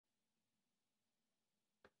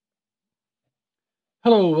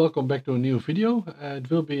Hello, welcome back to a new video. It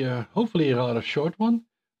will be hopefully a rather short one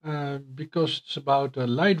because it's about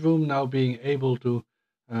Lightroom now being able to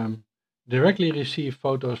um, directly receive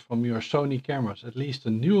photos from your Sony cameras, at least the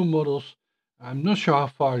newer models. I'm not sure how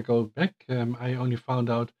far it goes back. I only found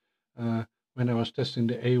out when I was testing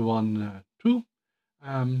the A1 II,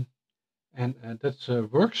 and that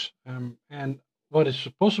works. And what is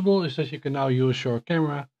possible is that you can now use your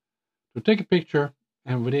camera to take a picture,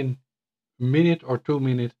 and within minute or 2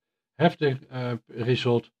 minutes have the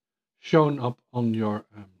result shown up on your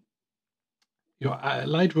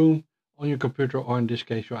Lightroom on your computer, or in this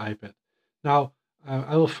case your iPad. Now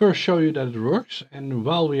I will first show you that it works, and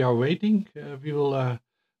while we are waiting we will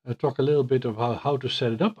talk a little bit about how to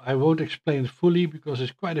set it up. I won't explain it fully because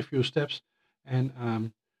it's quite a few steps, and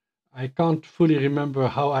I can't fully remember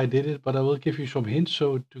how I did it, but I will give you some hints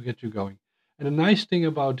so to get you going. And the nice thing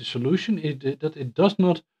about the solution is that it does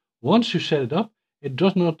not, once you set it up, it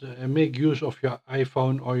does not make use of your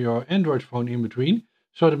iPhone or your Android phone in between.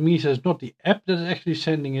 So that means it's not the app that is actually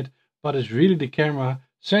sending it, but it's really the camera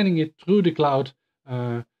sending it through the cloud,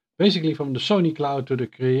 basically from the Sony cloud to the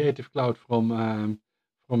Creative Cloud from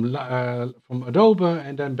Adobe,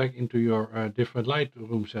 and then back into your different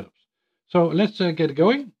Lightroom setups. So let's get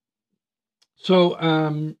going. So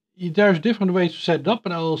there's different ways to set it up,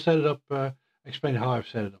 and I will set it up, explain how I've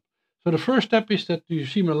set it up. So the first step is that you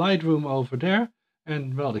see my Lightroom over there,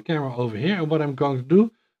 and well, the camera over here. And what I'm going to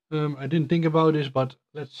do, I didn't think about this, but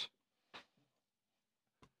let's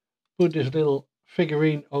put this little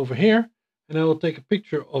figurine over here, and I will take a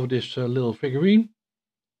picture of this little figurine.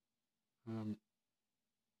 Well,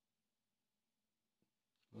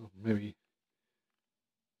 maybe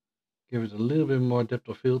give it a little bit more depth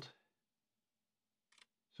of field.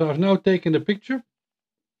 So I've now taken the picture,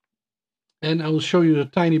 and I will show you a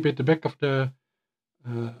tiny bit the back of the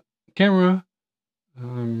camera.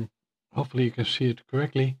 Hopefully you can see it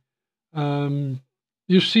correctly.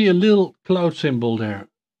 You see a little cloud symbol there,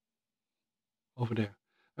 over there.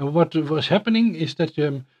 And what was happening is that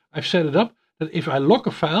I've set it up that if I lock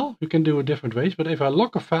a file, you can do it different ways, but if I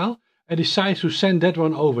lock a file, I decide to send that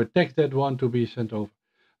one over, text that one to be sent over.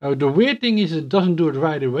 The weird thing is it doesn't do it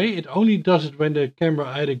right away. It only does it when the camera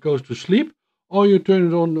either goes to sleep or you turn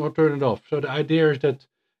it on or turn it off. So the idea is that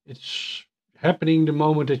it's happening the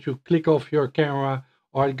moment that you click off your camera,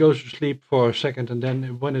 or it goes to sleep for a second, and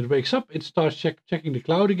then when it wakes up, it starts checking the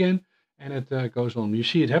cloud again, and it goes on. You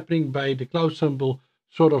see it happening by the cloud symbol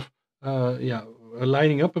sort of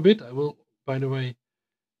lining up a bit. I will, by the way,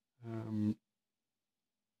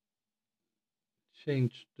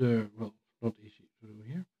 change the, well, not easy to do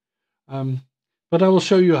here. But I will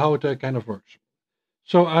show you how it kind of works.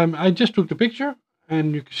 So I just took the picture,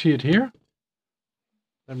 and you can see it here.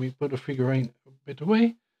 Let me put the figurine a bit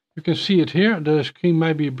away. You can see it here. The screen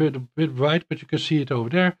might be a bit bright, but you can see it over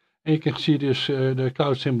there, and you can see this the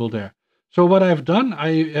cloud symbol there. So what I've done,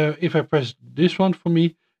 if I press this one for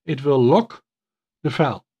me, it will lock the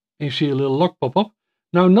file. And you see a little lock pop up.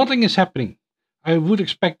 Now nothing is happening. I would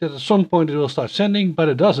expect that at some point it will start sending, but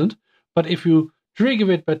it doesn't. But if you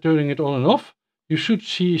trigger it by turning it on and off, you should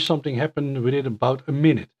see something happen within about a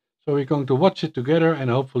minute. So we're going to watch it together, and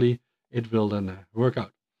hopefully it will then work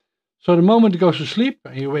out. So the moment it goes to sleep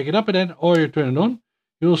and you wake it up again, or you turn it on,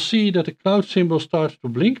 you'll see that the cloud symbol starts to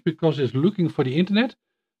blink because it's looking for the internet.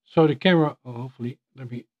 So the camera, hopefully,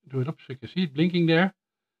 let me do it up so you can see it blinking there.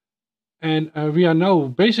 And we are now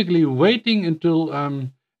basically waiting until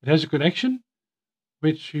it has a connection,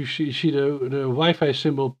 which you see the Wi-Fi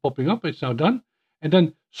symbol popping up. It's now done. And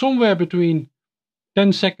then somewhere between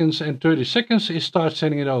 10 seconds and 30 seconds, it starts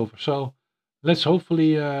sending it over. So let's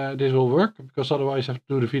hopefully this will work, because otherwise I have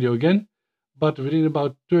to do the video again. But within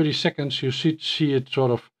about 30 seconds, you should see it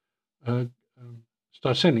sort of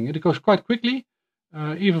start sending. It goes quite quickly,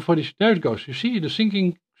 even for this. There it goes. You see the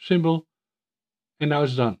syncing symbol, and now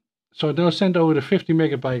it's done. So it now sent over the 50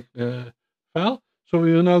 megabyte file. So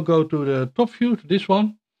we will now go to the top view, to this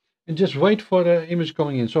one, and just wait for the image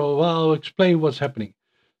coming in. So I'll explain what's happening.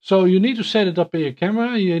 So you need to set it up in your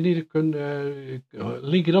camera. You need to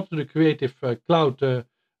link it up to the Creative Cloud, the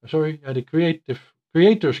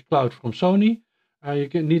Creators Cloud from Sony. You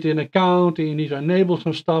need an account, and you need to enable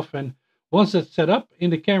some stuff. And once that's set up in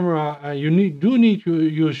the camera, you do need to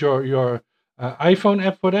use your iPhone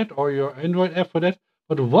app for that, or your Android app for that.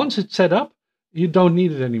 But once it's set up, you don't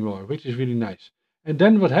need it anymore, which is really nice. And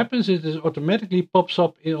then what happens is it automatically pops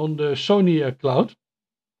up on the Sony cloud.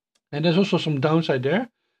 And there's also some downside there.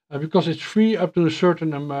 Because it's free up to a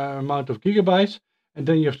certain amount of gigabytes, and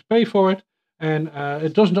then you have to pay for it, and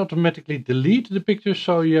it doesn't automatically delete the pictures,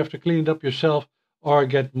 so you have to clean it up yourself or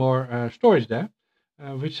get more storage there.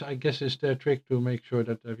 which I guess is their trick to make sure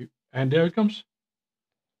that and there it comes.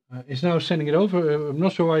 It's now sending it over. I'm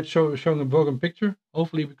not sure why it's showing a broken picture.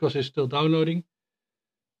 Hopefully because it's still downloading.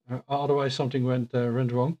 Otherwise something went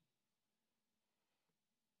wrong.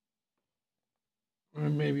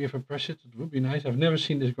 Maybe if I press it, it would be nice. I've never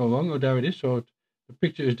seen this go wrong. Oh, there it is. So the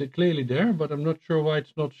picture is clearly there, but I'm not sure why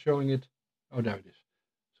it's not showing it. Oh, there it is.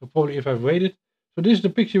 So probably if I've waited. So this is the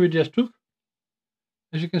picture we just took.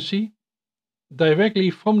 As you can see, directly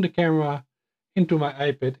from the camera into my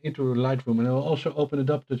iPad, into Lightroom. And I will also open it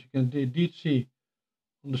up that you can indeed see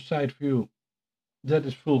on the side view that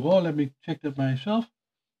is full raw. Let me check that myself.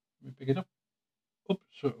 Let me pick it up. Oops,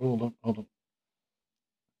 so hold on.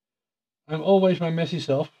 I'm always my messy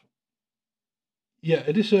self. Yeah,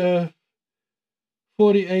 it is a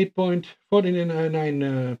 49.8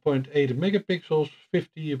 megapixels,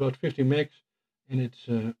 about 50 megs, and it's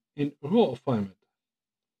in RAW format.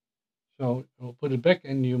 So I'll put it back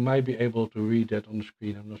and you might be able to read that on the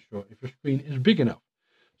screen. I'm not sure if your screen is big enough.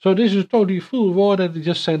 So this is totally full RAW that I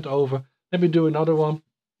just sent over. Let me do another one.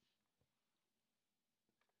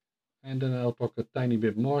 And then I'll talk a tiny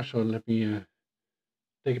bit more. So let me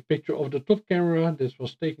take a picture of the top camera. This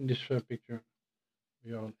was taking this picture.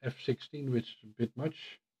 We are on f16, which is a bit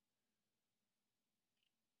much.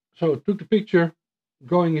 So took the picture,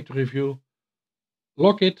 going into review,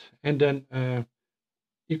 lock it, and then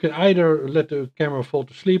you can either let the camera fall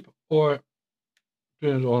to sleep or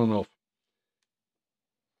turn it on and off.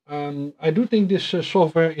 I do think this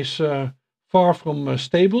software is far from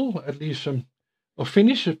stable, at least or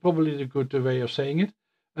finished is probably the good way of saying it.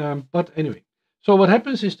 But anyway, so what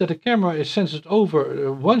happens is that the camera is sends it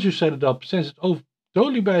over, once you set it up, sends it over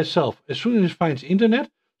totally by itself as soon as it finds internet.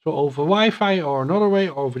 So over Wi-Fi or another way,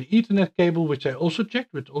 or over the Ethernet cable, which I also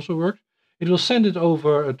checked, which also works. It will send it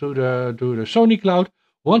over to the Sony cloud.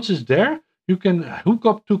 Once it's there, you can hook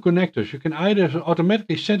up two connectors. You can either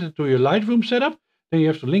automatically send it to your Lightroom setup, then you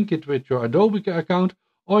have to link it with your Adobe account,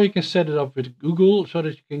 or you can set it up with Google so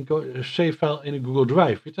that you can go save file in a Google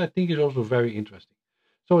Drive, which I think is also very interesting.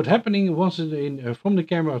 So what's happening once it's in from the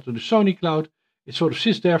camera to the Sony cloud, it sort of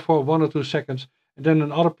sits there for 1 or 2 seconds, and then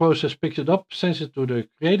another process picks it up, sends it to the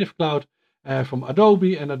Creative Cloud from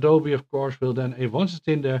Adobe, and Adobe, of course, will then, once it's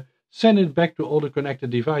in there, send it back to all the connected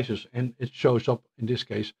devices, and it shows up, in this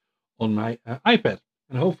case, on my iPad.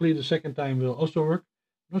 And hopefully the second time will also work.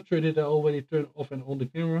 Not sure did I already turn off and on the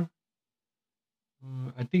camera.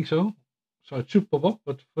 I think so. So it should pop up,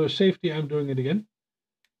 but for safety, I'm doing it again.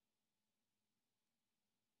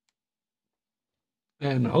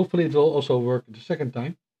 And hopefully it will also work the second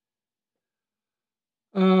time.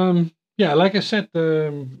 Yeah, like I said,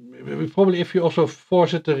 probably if you also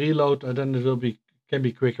force it to reload, then it will can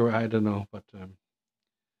be quicker. I don't know, but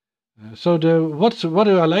so what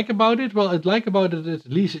do I like about it? Well, I like about it at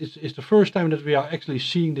least it's the first time that we are actually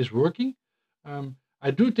seeing this working.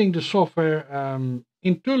 I do think the software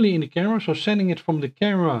internally in the camera, so sending it from the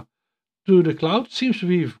camera to the cloud, seems to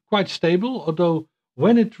be quite stable. Although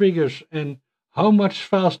when it triggers and how much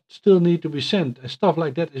files still need to be sent and stuff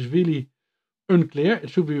like that is really unclear. It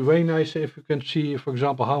should be way nicer if you can see, for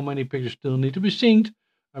example, how many pictures still need to be synced,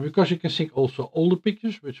 because you can sync also older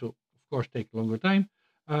pictures, which will of course take a longer time.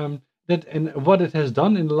 That and what it has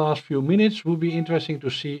done in the last few minutes would be interesting to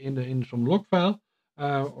see in some log file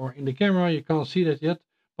or in the camera. You can't see that yet,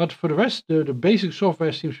 but for the rest, the basic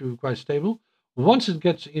software seems to be quite stable. Once it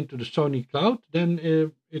gets into the Sony cloud, then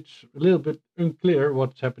it's a little bit unclear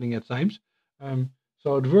what's happening at times.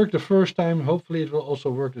 So it worked the first time. Hopefully it will also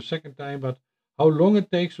work the second time, but how long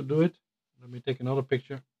it takes to do it. Let me take another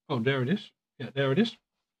picture. Oh, there it is. Yeah, there it is.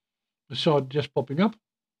 I saw it just popping up.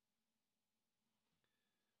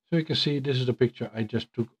 So you can see this is the picture I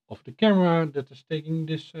just took of the camera that is taking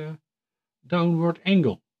this downward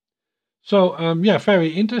angle. So yeah, very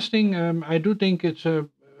interesting. I do think it's I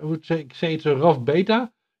would say it's a rough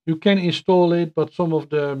beta. You can install it, but some of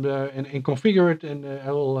the and configure it, and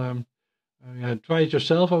I will yeah, try it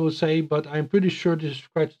yourself, I would say. But I'm pretty sure this is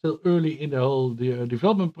quite still early in the whole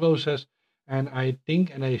development process, and I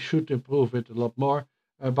think and I should improve it a lot more.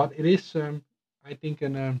 But it is, I think,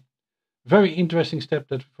 a very interesting step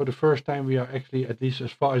that for the first time we are actually, at least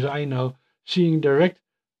as far as I know, seeing direct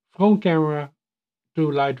from camera to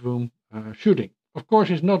Lightroom shooting. Of course,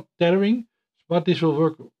 it's not tethering, but this will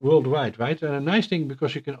work worldwide, right? And a nice thing,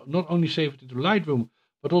 because you can not only save it into Lightroom,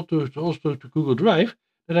 but also to Google Drive,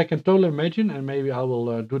 that I can totally imagine, and maybe I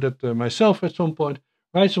will do that myself at some point,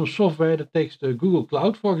 write some software that takes the Google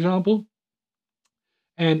Cloud, for example,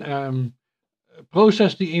 and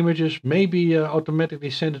process the images, maybe automatically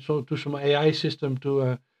send it to some AI system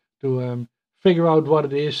to figure out what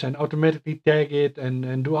it is and automatically tag it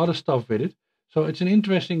and do other stuff with it. So it's an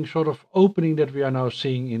interesting sort of opening that we are now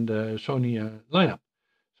seeing in the Sony lineup.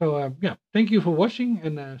 So yeah, thank you for watching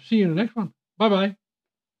and see you in the next one. Bye bye.